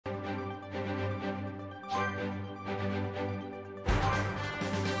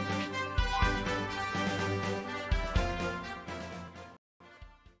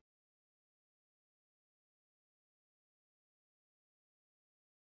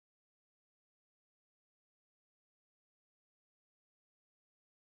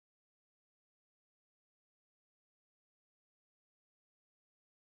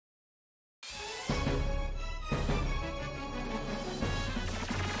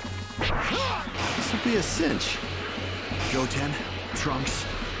This will be a cinch. Goten, Trunks,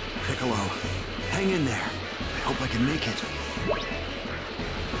 Piccolo, hang in there. I hope I can make it.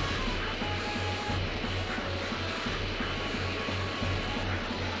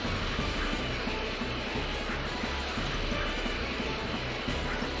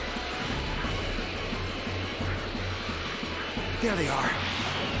 There they are.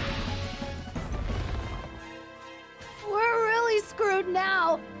 We're really screwed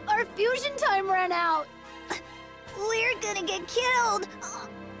now. Our fusion time ran out. We're gonna get killed.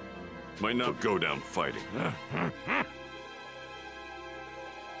 Might not go down fighting.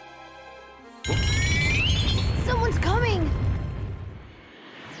 Someone's coming.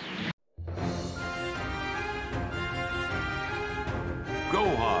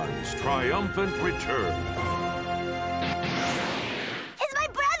 Gohan's triumphant return. It's my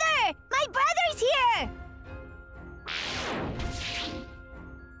brother! My brother's here!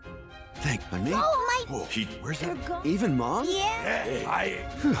 Thank me? Oh, my... Where's that? They're gone. Even Mom? Yeah?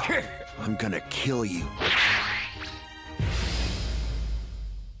 I'm gonna kill you.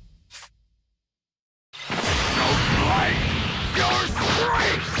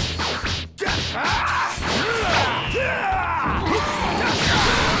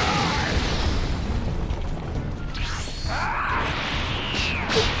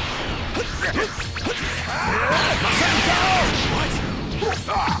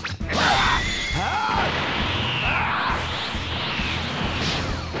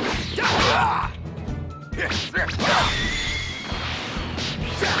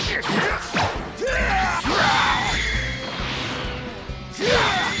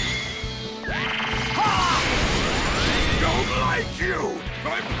 Don't like you!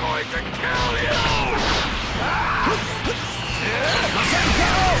 I'm going to kill you!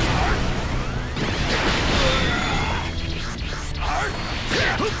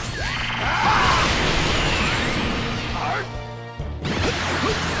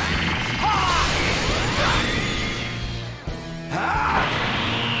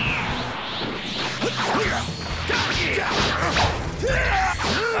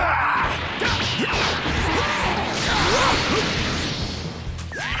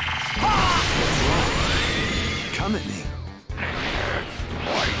 Come at me.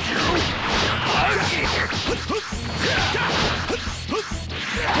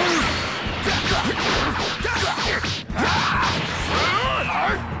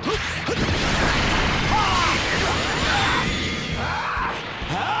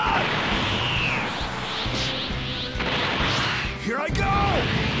 Here I go!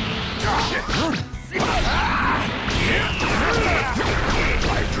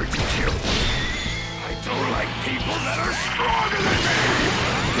 I drink to kill. I don't like people that are stronger than me!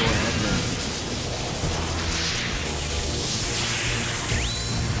 Go ahead now.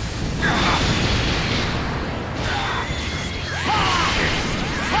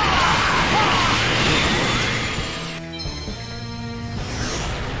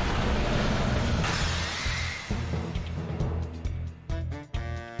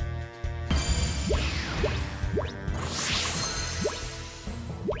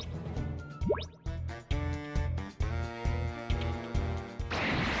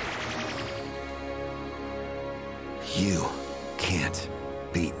 You can't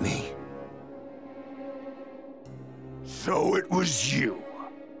beat me. So it was you.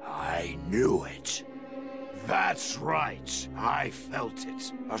 I knew it. That's right. I felt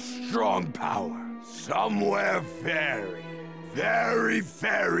it. A strong power. Somewhere very, very,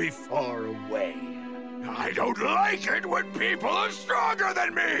 very far away. I don't like it when people are stronger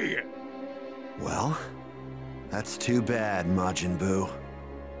than me! Well, that's too bad, Majin Buu.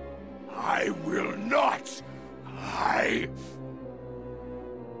 I will not! I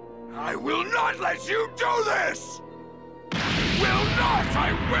will not let you do this! Will not!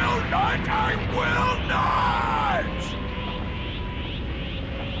 I will not! I will not!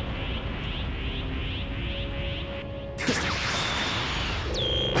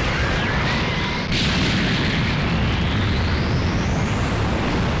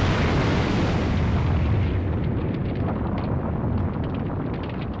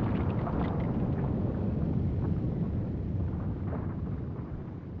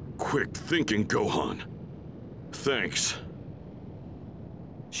 Quick thinking, Gohan. Thanks.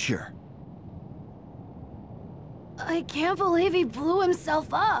 Sure. I can't believe he blew himself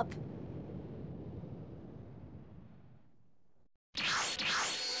up.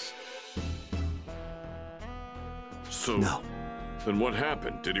 So... No. Then what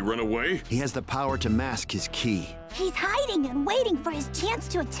happened? Did he run away? He has the power to mask his ki. He's hiding and waiting for his chance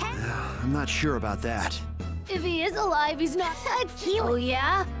to attack. I'm not sure about that. If he is alive, he's not. Oh,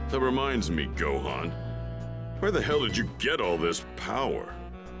 yeah? That reminds me, Gohan. Where the hell did you get all this power?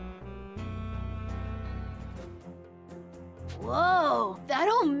 Whoa, that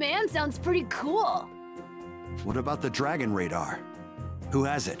old man sounds pretty cool. What about the dragon radar? Who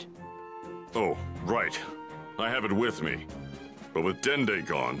has it? Oh, right. I have it with me. But with Dende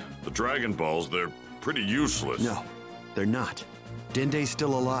gone, the Dragon Balls, they're pretty useless. No, they're not. Dende's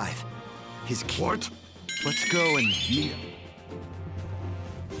still alive. His key. What? Let's go and meet him.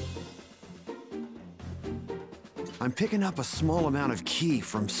 I'm picking up a small amount of ki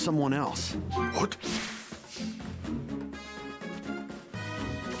from someone else. What?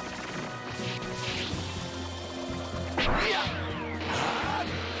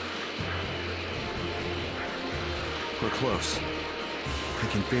 We're close. I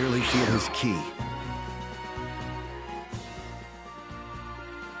can barely feel his ki.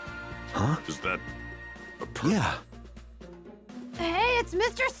 Huh? Is that a Yeah. Hey, it's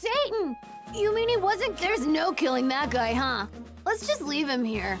Mr. Satan! You mean he wasn't? There's no killing that guy, huh? Let's just leave him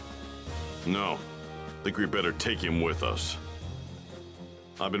here. No. Think we better take him with us.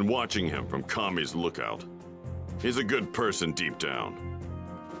 I've been watching him from Kami's lookout. He's a good person deep down.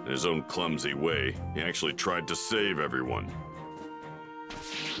 In his own clumsy way, he actually tried to save everyone.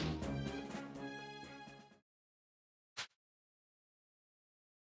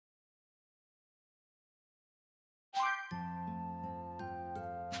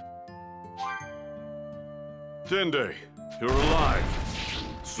 Dende, you're alive.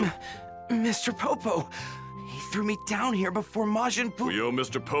 So Mr. Popo, he threw me down here before Majin Buu. we owe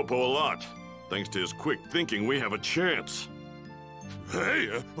Mr. Popo a lot. Thanks to his quick thinking, we have a chance. Hey,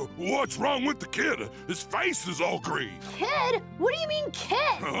 what's wrong with the kid? His face is all green. Kid? What do you mean, kid?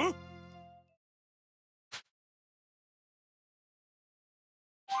 Huh?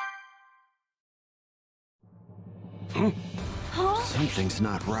 Huh? Something's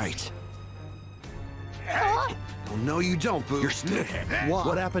not right. Huh? Oh, no, you don't, Boo. You're still.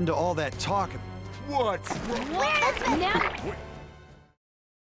 What happened to all that talk? What's wrong? Now...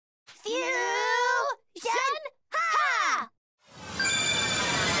 Fusion! Ha!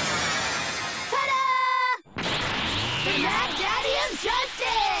 Ta-da! The Mad Daddy of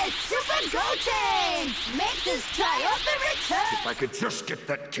Justice! Super Gotenks! Makes his triumphant return! If I could just get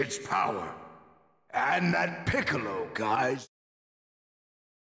that kid's power. And that Piccolo, guys.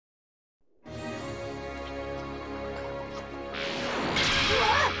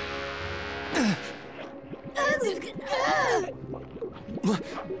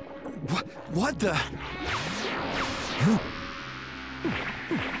 What the?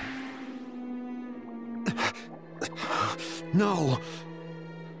 No.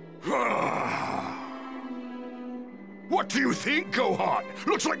 What do you think, Gohan?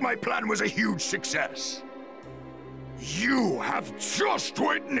 Looks like my plan was a huge success. You have just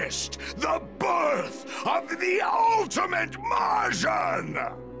witnessed the birth of the ultimate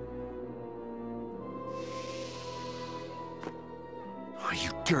Majin! Oh,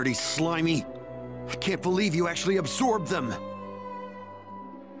 you dirty slimy. I can't believe you actually absorbed them.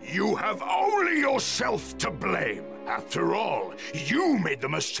 You have only yourself to blame. After all, you made the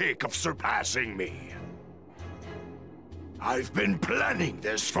mistake of surpassing me. I've been planning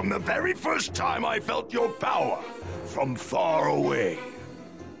this from the very first time I felt your power, from far away.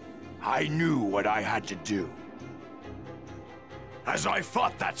 I knew what I had to do. As I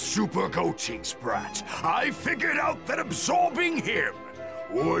fought that Super Gotenks brat, I figured out that absorbing him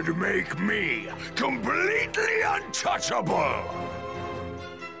would make me completely untouchable.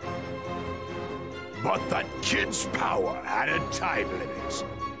 But that kid's power had a time limit.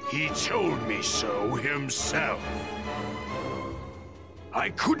 He told me so himself. I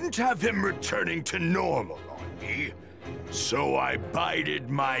couldn't have him returning to normal on me, so I bided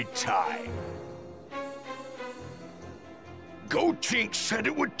my time. Gotenks said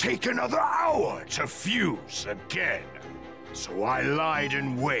it would take another hour to fuse again, so I lied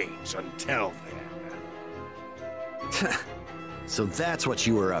in wait until then. So that's what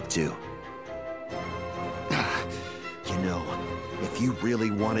you were up to. You know, if you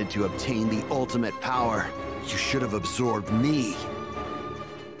really wanted to obtain the ultimate power, you should have absorbed me.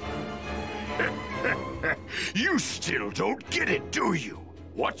 You still don't get it, do you?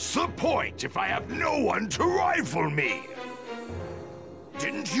 What's the point if I have no one to rival me?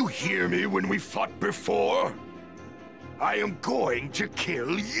 Didn't you hear me when we fought before? I am going to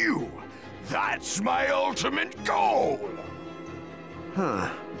kill you. That's my ultimate goal! Huh,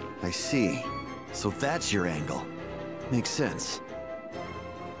 I see. So that's your angle. Makes sense.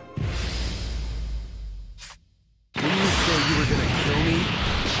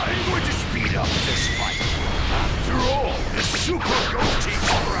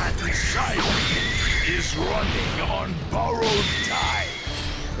 is running on borrowed time.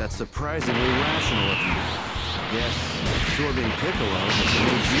 That's surprisingly rational of you. Guess absorbing Piccolo has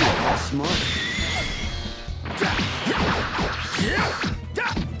made you a lot smarter.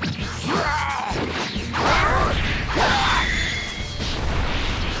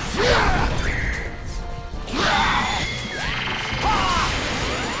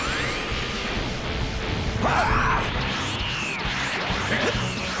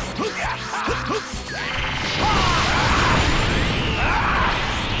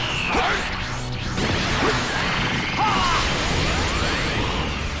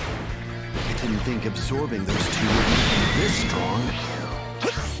 I didn't think absorbing those two would make you this strong.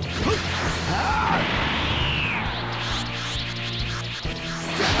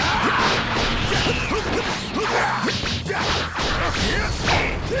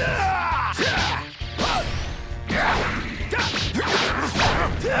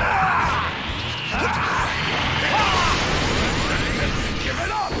 Give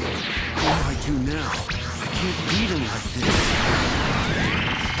it up! What do I do now? I can't beat him like this.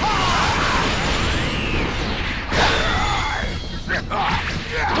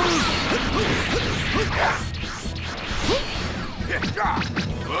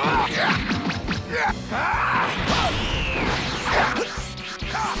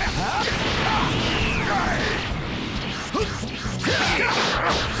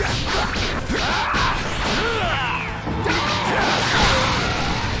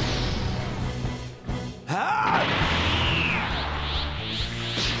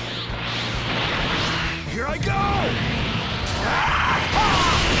 Here I go!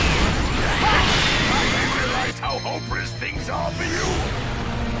 I didn't realize how hopeless things are for you!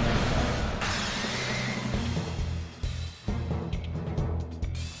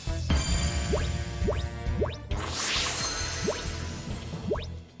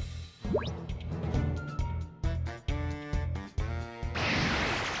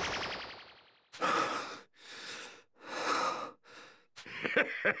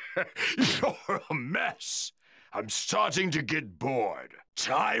 You're a mess. I'm starting to get bored.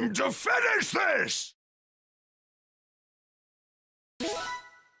 Time to finish this!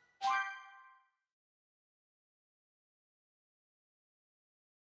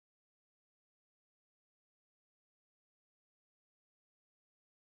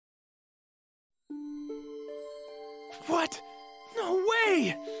 What? No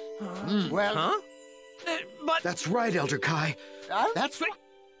way! Well, Huh? But that's right, Elder Kai. That's right.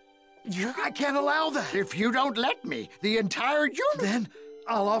 I can't allow that. If you don't let me, the entire unit. Then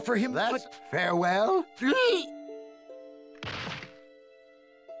I'll offer him. That's farewell.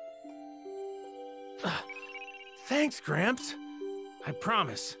 thanks, Gramps. I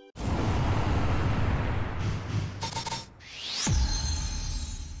promise.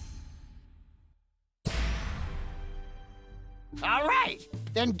 All right,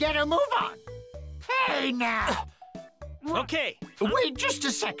 then get a move on. Hey, now. Okay. Wait just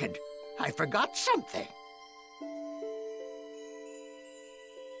a second. I forgot something.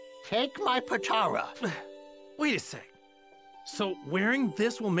 Take my POTARA. Wait a sec. So wearing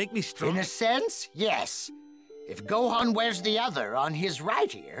this will make me In strong? a sense, yes. If Gohan wears the other on his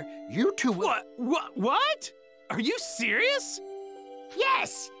right ear, you two will... What? Are you serious?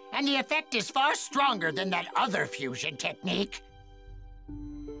 Yes, and the effect is far stronger than that other fusion technique.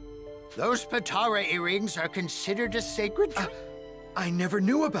 Those POTARA earrings are considered a sacred... I never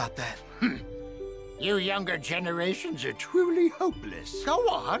knew about that. You younger generations are truly hopeless. Go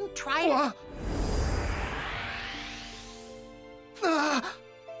on, try it.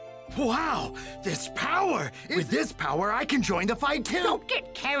 Wow, this power! With this power, I can join the fight too! Don't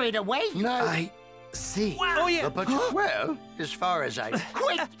get carried away! I see. Oh, yeah. Well, as far as I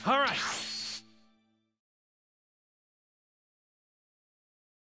quit... All right.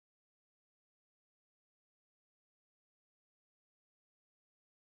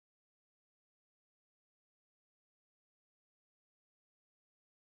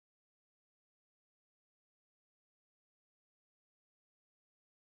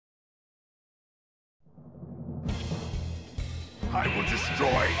 I will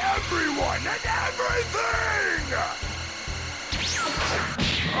destroy everyone and everything!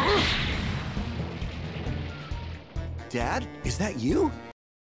 Dad, is that you?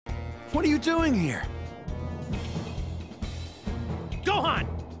 What are you doing here? Gohan,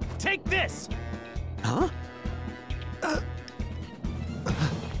 take this. Huh?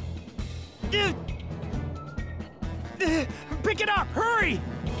 Pick it up, hurry!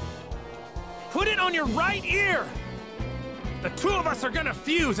 Put it on your right ear. The two of us are gonna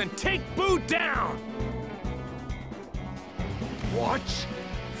fuse and take Boo down! What?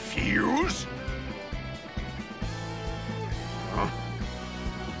 Fuse?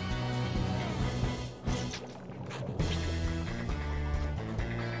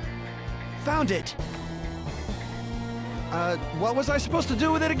 found it! What was I supposed to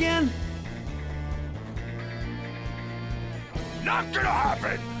do with it again? Not gonna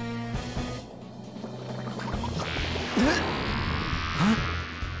happen!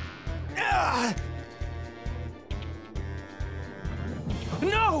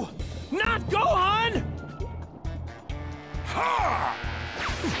 No! Not Gohan! Ha!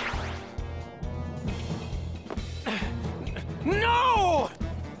 No!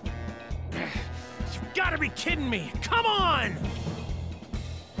 You've got to be kidding me! Come on!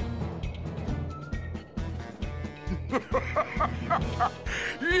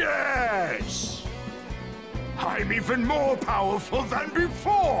 Yes! I'm even more powerful than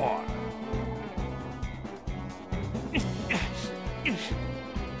before!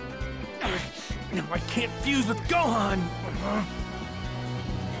 No, I can't fuse with Gohan!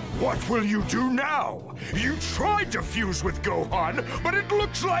 What will you do now? You tried to fuse with Gohan, but it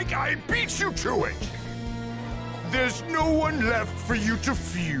looks like I beat you to it! There's no one left for you to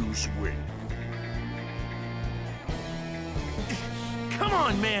fuse with. Come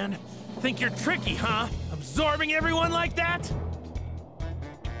on, man! Think you're tricky, huh? Absorbing everyone like that?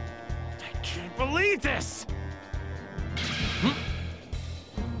 I can't believe this!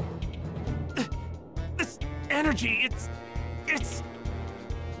 This energy, it's...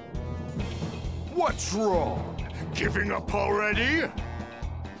 What's wrong? Giving up already?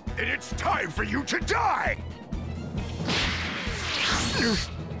 Then it's time for you to die!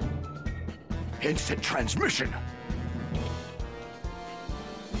 Instant transmission!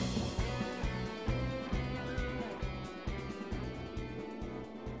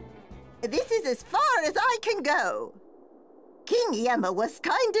 This is as far as I can go. King Yama was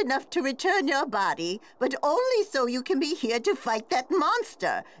kind enough to return your body, but only so you can be here to fight that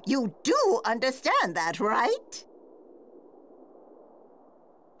monster. You do understand that, right?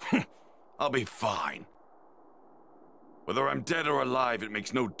 I'll be fine. Whether I'm dead or alive, it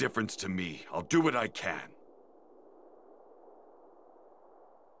makes no difference to me. I'll do what I can.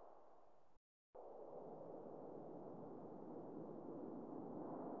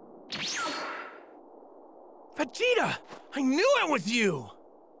 Vegeta! I knew it was you!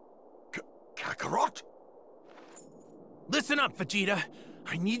 Kakarot? Listen up, Vegeta.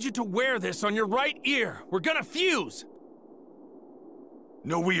 I need you to wear this on your right ear. We're gonna fuse!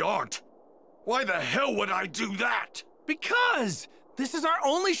 No, we aren't. Why the hell would I do that? Because! This is our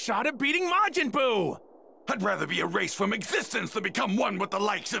only shot at beating Majin Buu! I'd rather be erased from existence than become one with the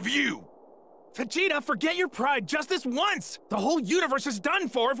likes of you! Vegeta, forget your pride just this once! The whole universe is done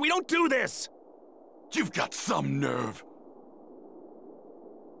for if we don't do this! You've got some nerve.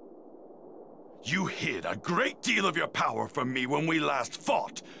 You hid a great deal of your power from me when we last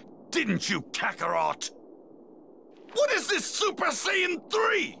fought, didn't you, Kakarot? What is this Super Saiyan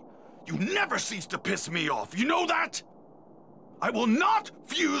 3? You never cease to piss me off, you know that? I will not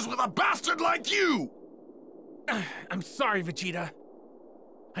fuse with a bastard like you! I'm sorry, Vegeta.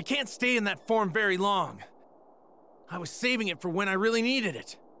 I can't stay in that form very long. I was saving it for when I really needed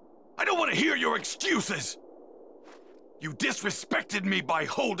it. I don't want to hear your excuses! You disrespected me by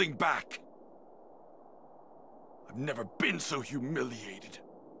holding back. I've never been so humiliated.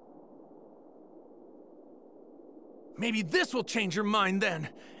 Maybe this will change your mind then.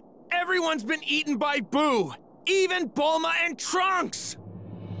 Everyone's been eaten by Buu! Even Bulma and Trunks!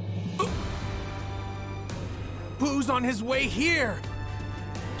 Buu's on his way here!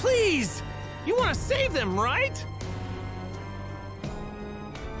 Please! You want to save them, right?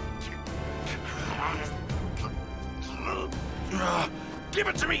 Give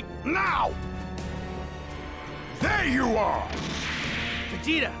it to me now! There you are!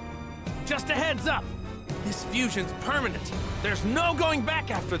 Vegeta, just a heads up. This fusion's permanent. There's no going back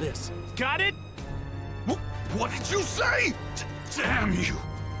after this. Got it? What did you say? Damn you!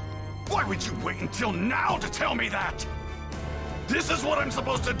 Why would you wait until now to tell me that? This is what I'm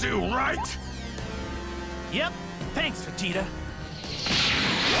supposed to do, right? Yep. Thanks, Vegeta.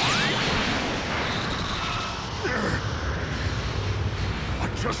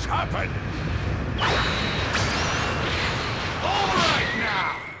 What just happened? All right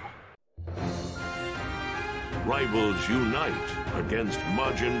now! Rivals unite against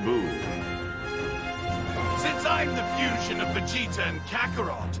Majin Buu. Since I'm the fusion of Vegeta and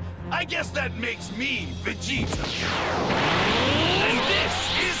Kakarot, I guess that makes me Vegeta. And this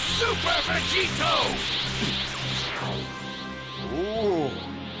is Super Vegito! Ooh,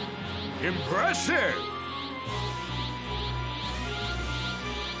 impressive!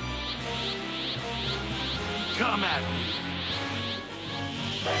 Come at me.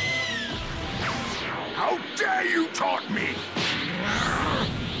 How dare you taunt me!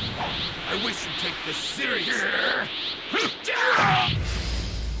 I wish you'd take this seriously. Who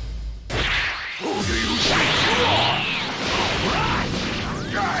do you think you are?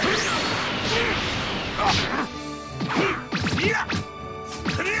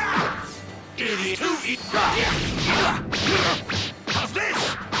 Idiot! How's this?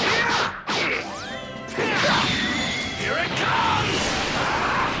 Here it comes!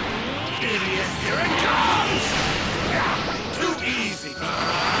 Idiot, here it comes! Too easy!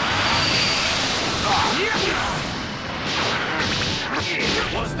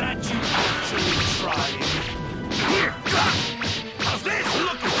 Was that you actually trying? How's this?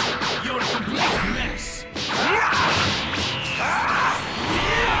 Look at you! You're a complete mess!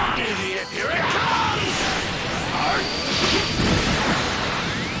 Idiot, here it comes!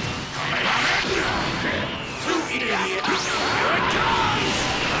 Too idiot! Here it comes!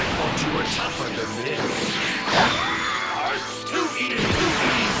 I thought you were tougher than this. Too easy, too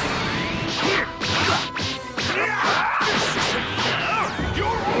easy! You're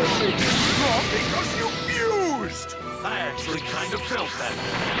only this strong because you fused! I actually kind of felt that.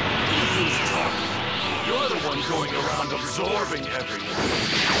 You used talk. You're the one going around absorbing everything.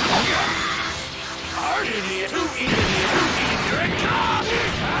 Idiot! Too easy! Here it comes!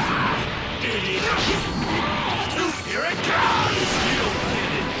 Idiot! Here it comes! You don't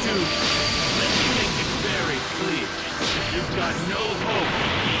get it, do you? Let me make it very clear. You've got no hope.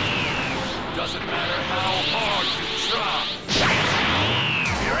 Doesn't matter how hard you try.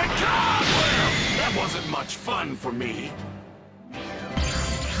 Here it comes! Well, that wasn't much fun for me.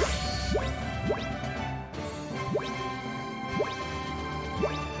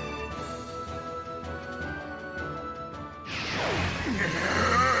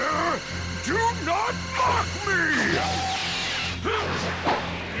 Do not mock me!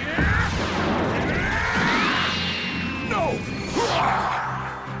 No!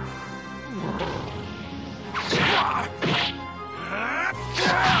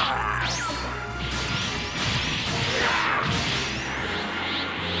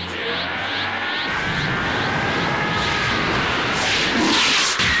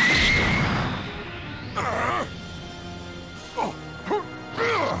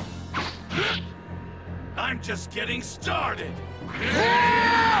 I'm just getting started.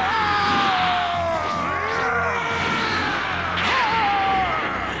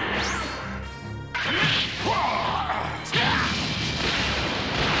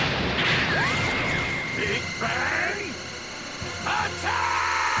 Big Bang Attack!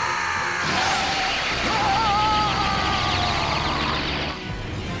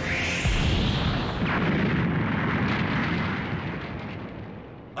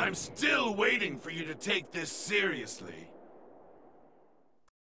 I'm still waiting for you to take this seriously.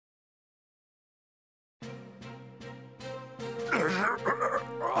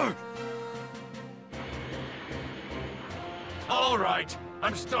 All right,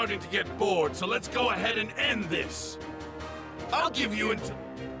 I'm starting to get bored, so let's go ahead and end this. I'll give you until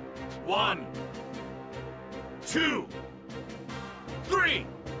 1, 2, 3,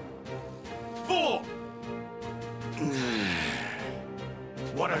 4.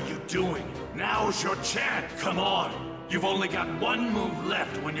 What are you doing? Now's your chance. Come on. You've only got one move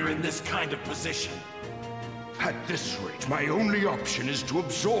left when you're in this kind of position. At this rate, my only option is to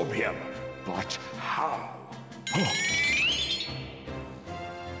absorb him. But how? Oh.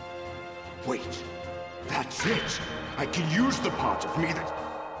 Wait. That's it. I can use the part of me that...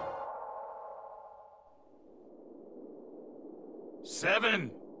 7,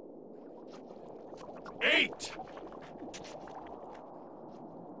 8.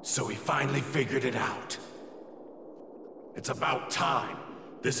 So he finally figured it out. It's about time.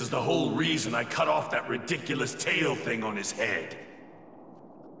 This is the whole reason I cut off that ridiculous tail thing on his head.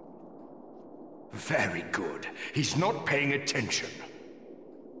 Very good. He's not paying attention.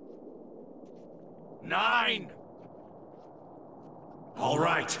 9. All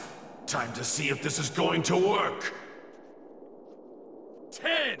right. Time to see if this is going to work.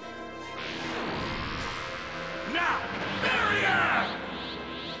 10. Now, barrier!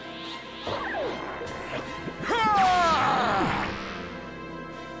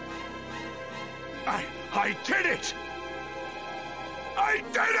 I did it! I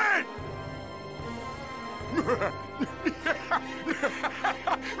did it!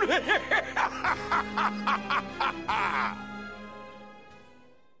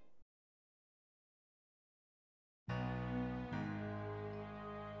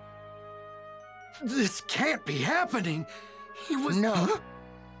 This can't be happening. He was... No. Huh?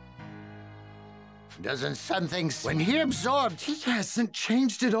 Doesn't something... When he absorbed... He hasn't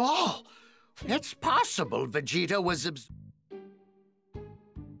changed at all. It's possible Vegeta was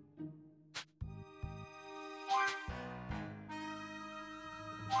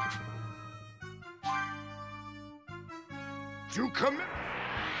To come.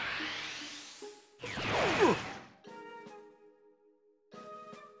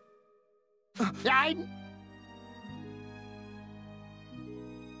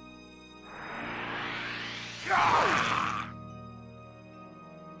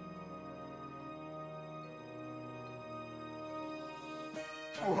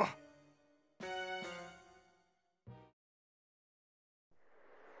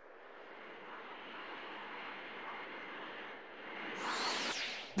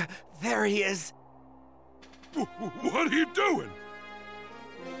 There he is. What are you doing?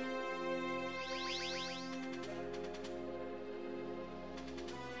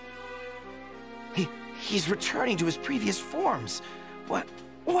 He's returning to his previous forms. What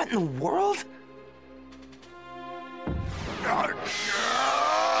in the world?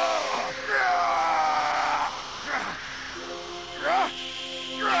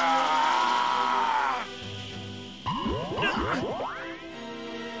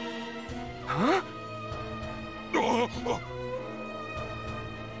 Huh?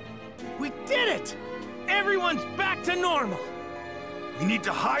 We did it! Everyone's back to normal! We need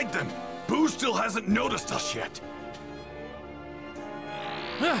to hide them. Boo still hasn't noticed us yet.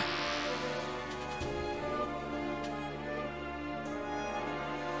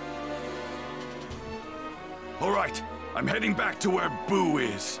 All right, I'm heading back to where Boo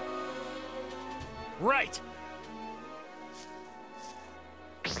is. Right!